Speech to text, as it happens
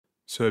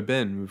So,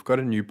 Ben, we've got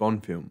a new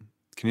Bond film.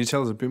 Can you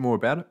tell us a bit more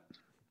about it?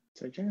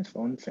 So James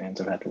Bond fans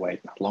have had to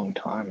wait a long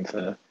time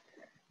for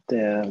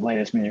their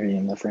latest movie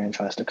in the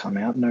franchise to come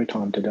out, No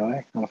Time to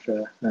Die,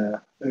 after the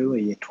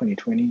early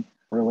 2020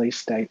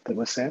 release date that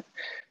was set.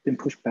 Been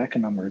pushed back a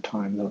number of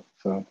times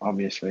for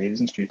obvious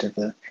reasons due to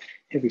the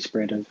heavy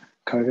spread of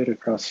COVID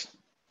across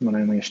not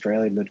only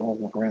Australia but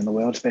all around the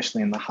world,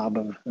 especially in the hub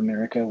of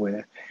America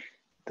where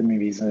the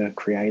movies are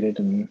created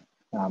and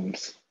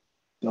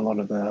a lot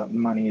of the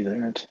money is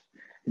earned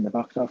in the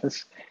box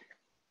office.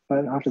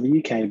 But after the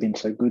UK had been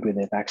so good with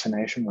their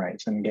vaccination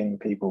rates and getting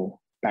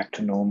people back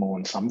to normal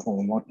in some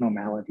form of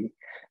normality,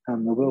 the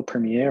world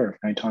premiere of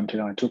No Time to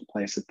Die took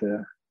place at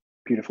the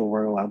beautiful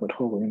Royal Albert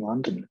Hall in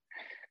London.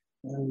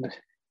 And it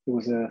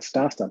was a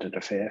star-studded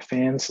affair.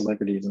 Fans,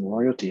 celebrities, and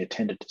royalty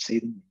attended to see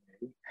the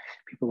movie.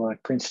 People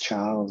like Prince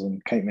Charles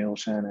and Kate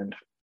Middleton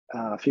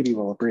and Phoebe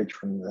Waller-Bridge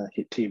from the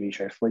hit TV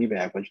show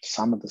Fleabag were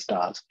some of the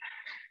stars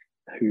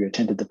who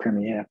attended the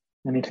premiere.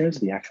 And in terms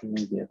of the actual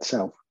movie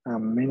itself,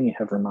 many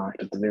have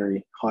remarked at the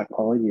very high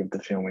quality of the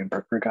film in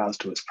regards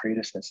to its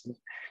predecessors,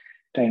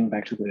 dating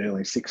back to the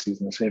early 60s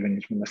and the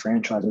 70s when the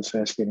franchise was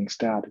first getting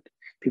started.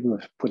 People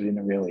have put it in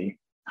a really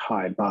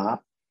high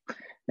bar.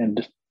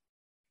 And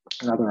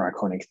another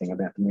iconic thing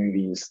about the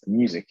movie is the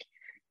music.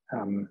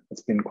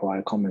 It's been quite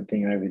a common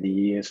thing over the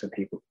years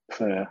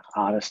for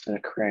artists to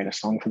create a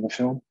song for the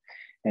film.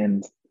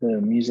 And the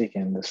music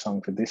and the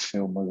song for this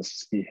film was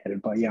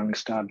spearheaded by young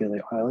star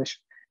Billie Eilish,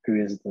 who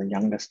is the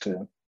youngest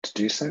to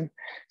do so.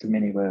 So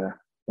many were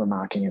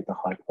remarking at the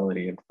high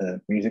quality of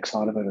the music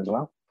side of it as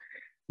well.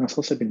 And it's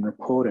also been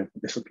reported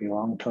that this will be a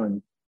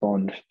long-time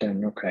Bond,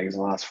 Daniel Craig's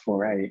last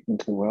foray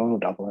into the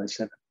world of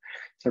 007.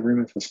 So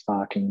rumours were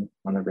sparking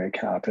on the red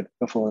carpet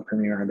before the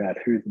premiere about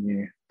who the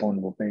new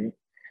Bond will be.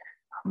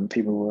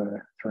 People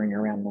were throwing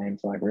around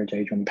names like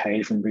Regé-Jean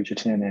Page from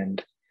Bridgerton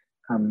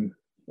and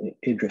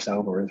Idris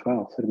Elba as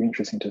well. So it'll be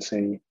interesting to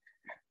see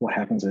what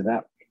happens with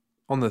that.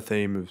 On the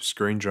theme of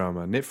screen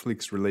drama,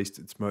 Netflix released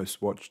its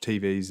most watched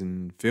TVs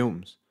and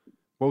films.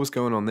 What was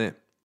going on there?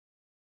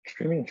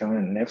 Streaming genre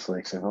and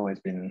Netflix have always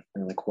been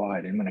really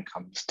quiet in when it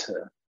comes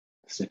to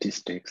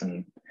statistics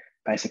and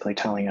basically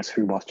telling us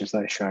who watches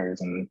those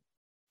shows and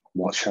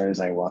what shows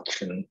they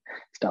watch and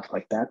stuff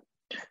like that.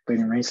 But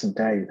in recent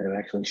days, they've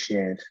actually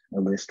shared a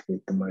list with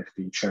the most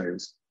viewed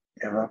shows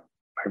ever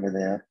over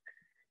their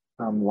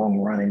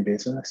long-running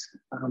business.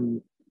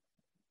 And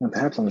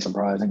perhaps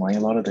unsurprisingly, a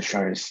lot of the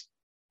shows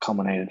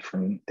culminated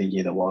from the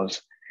year that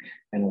was,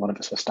 and a lot of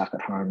us were stuck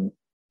at home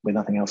with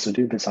nothing else to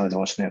do besides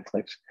watch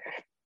Netflix.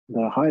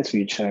 The highest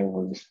viewed show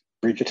was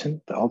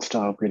Bridgerton, the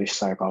old-style British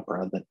soap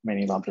opera that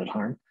many loved at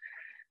home.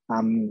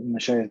 The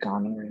show has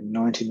garnered around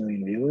 90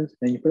 million viewers.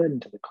 And you put that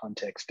into the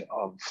context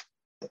of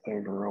the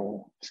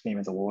overall scheme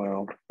of the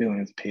world,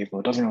 billions of people,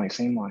 it doesn't really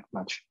seem like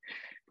much.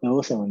 They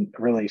also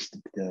released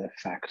the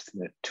fact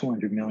that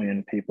 200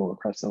 million people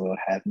across the world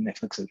have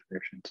Netflix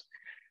subscriptions.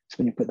 So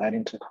when you put that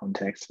into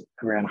context,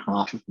 around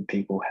half of the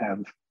people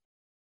have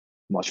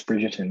watched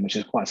Bridgerton, which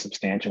is quite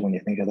substantial when you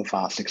think of the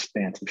vast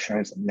expanse of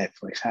shows that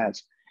Netflix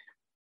has.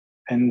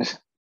 And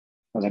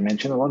as I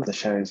mentioned, a lot of the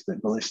shows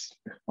that were listed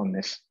on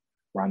this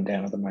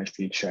rundown of the most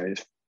viewed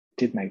shows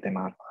did make their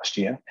mark last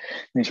year.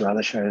 These are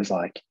other shows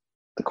like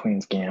The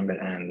Queen's Gambit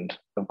and,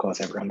 of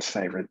course, everyone's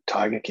favourite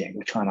Tiger King,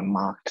 which kind of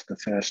marked the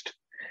first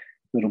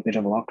little bit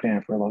of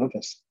lockdown for a lot of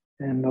us.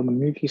 And on the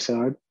movie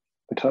side,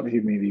 the top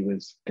viewed movie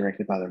was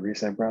directed by the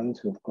Russo brothers,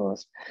 who, of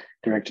course,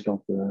 directed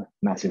all the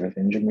massive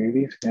Avenger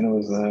movies. And it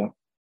was the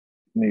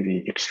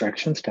movie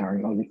Extraction,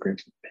 starring Ollie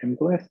Chris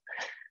Hemsworth.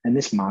 And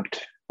this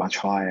marked much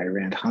higher,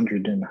 around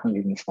 100 and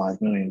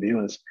 105 million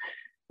viewers,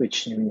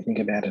 which, when you think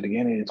about it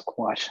again, is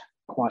quite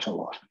a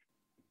lot.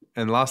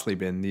 And lastly,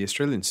 Ben, the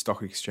Australian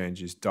Stock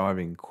Exchange is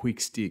diving quick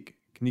stick.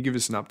 Can you give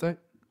us an update?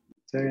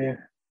 So, yeah,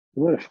 the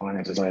word of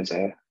finance is always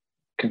a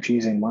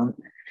confusing one.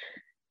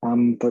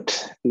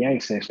 But the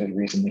ASX has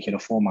recently hit a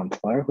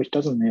 4-month low, which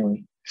doesn't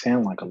really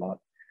sound like a lot.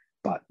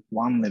 But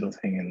one little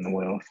thing in the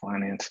world of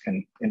finance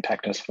can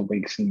impact us for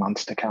weeks and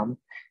months to come,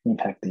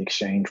 impact the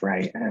exchange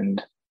rate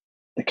and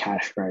the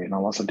cash rate and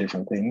lots of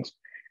different things.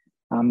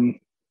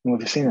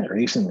 We've seen that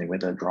recently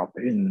with a drop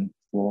in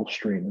Wall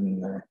Street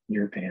and the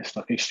European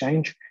Stock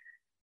Exchange.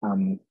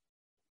 The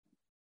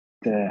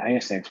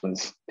ASX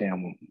was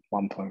down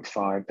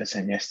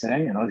 1.5%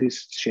 yesterday, and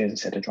Aussie's shares are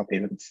set to drop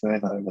even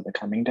further over the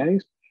coming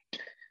days.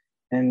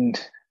 And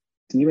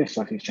the US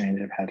Stock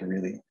Exchange have had a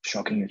really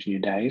shocking few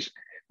days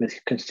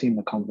with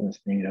consumer confidence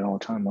being at an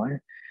all-time low.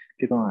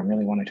 People aren't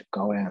really wanting to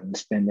go out and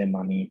spend their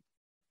money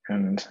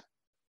and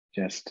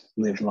just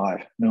live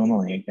life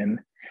normally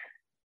again.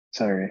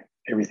 So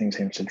everything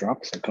seems to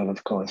drop. So,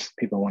 of course,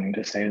 people wanting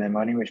to save their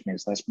money, which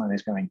means less money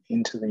is going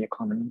into the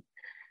economy.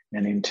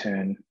 And in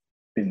turn,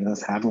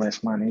 businesses have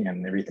less money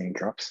and everything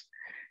drops.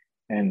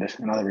 And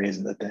another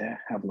reason that they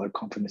have low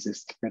confidence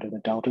is the spread of the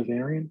Delta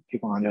variant.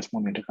 People aren't just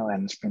wanting to go out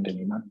and spend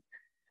any money.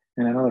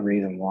 And another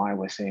reason why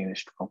we're seeing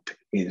this drop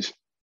is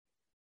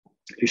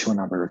due to a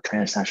number of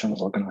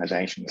transnational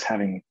organisations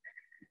having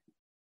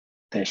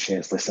their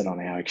shares listed on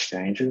our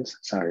exchanges.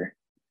 So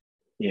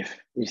if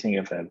you think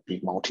of a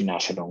big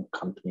multinational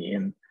company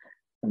in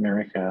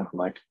America,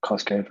 like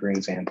Costco, for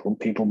example,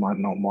 people might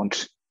not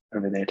want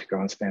over there to go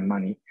and spend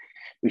money,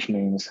 which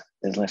means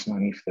there's less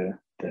money for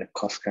the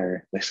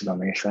Costco listed on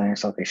the Australian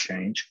Stock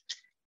Exchange.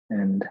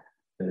 And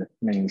it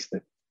means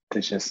that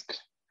there's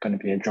just going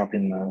to be a drop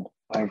in the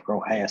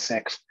overall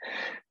ASX.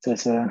 So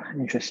it's an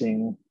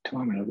interesting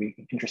time. It'll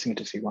be interesting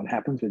to see what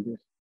happens with this.